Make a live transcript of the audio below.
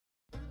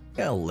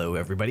Hello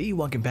everybody,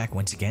 welcome back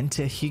once again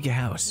to Huga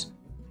House.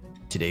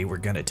 Today we're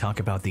going to talk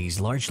about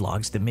these large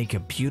logs that make a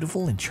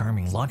beautiful and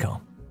charming log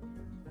home.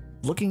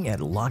 Looking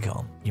at a log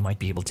home, you might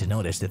be able to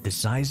notice that the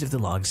size of the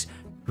logs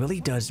really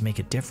does make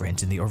a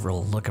difference in the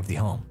overall look of the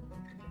home.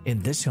 In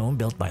this home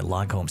built by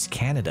Log Homes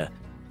Canada,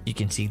 you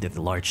can see that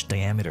the large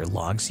diameter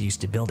logs used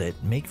to build it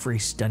make for a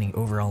stunning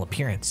overall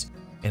appearance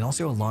and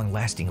also a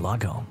long-lasting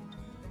log home.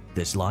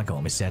 This log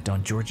home is set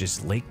on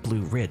Georgia's Lake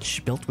Blue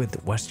Ridge, built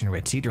with Western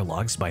red cedar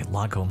logs by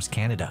Log Homes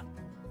Canada,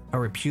 a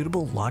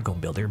reputable log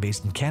home builder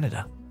based in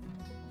Canada.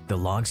 The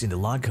logs in the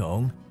log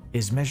home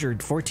is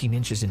measured 14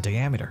 inches in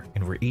diameter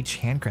and were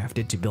each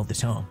handcrafted to build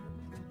this home.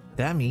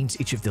 That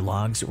means each of the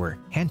logs were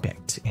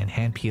handpicked and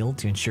hand-peeled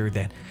to ensure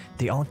that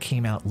they all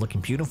came out looking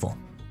beautiful.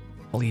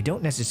 While you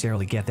don't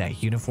necessarily get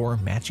that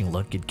uniform matching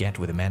look you'd get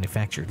with a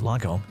manufactured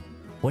log home,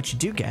 what you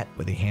do get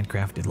with a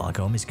handcrafted log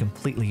home is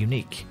completely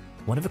unique,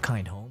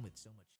 one-of-a-kind home.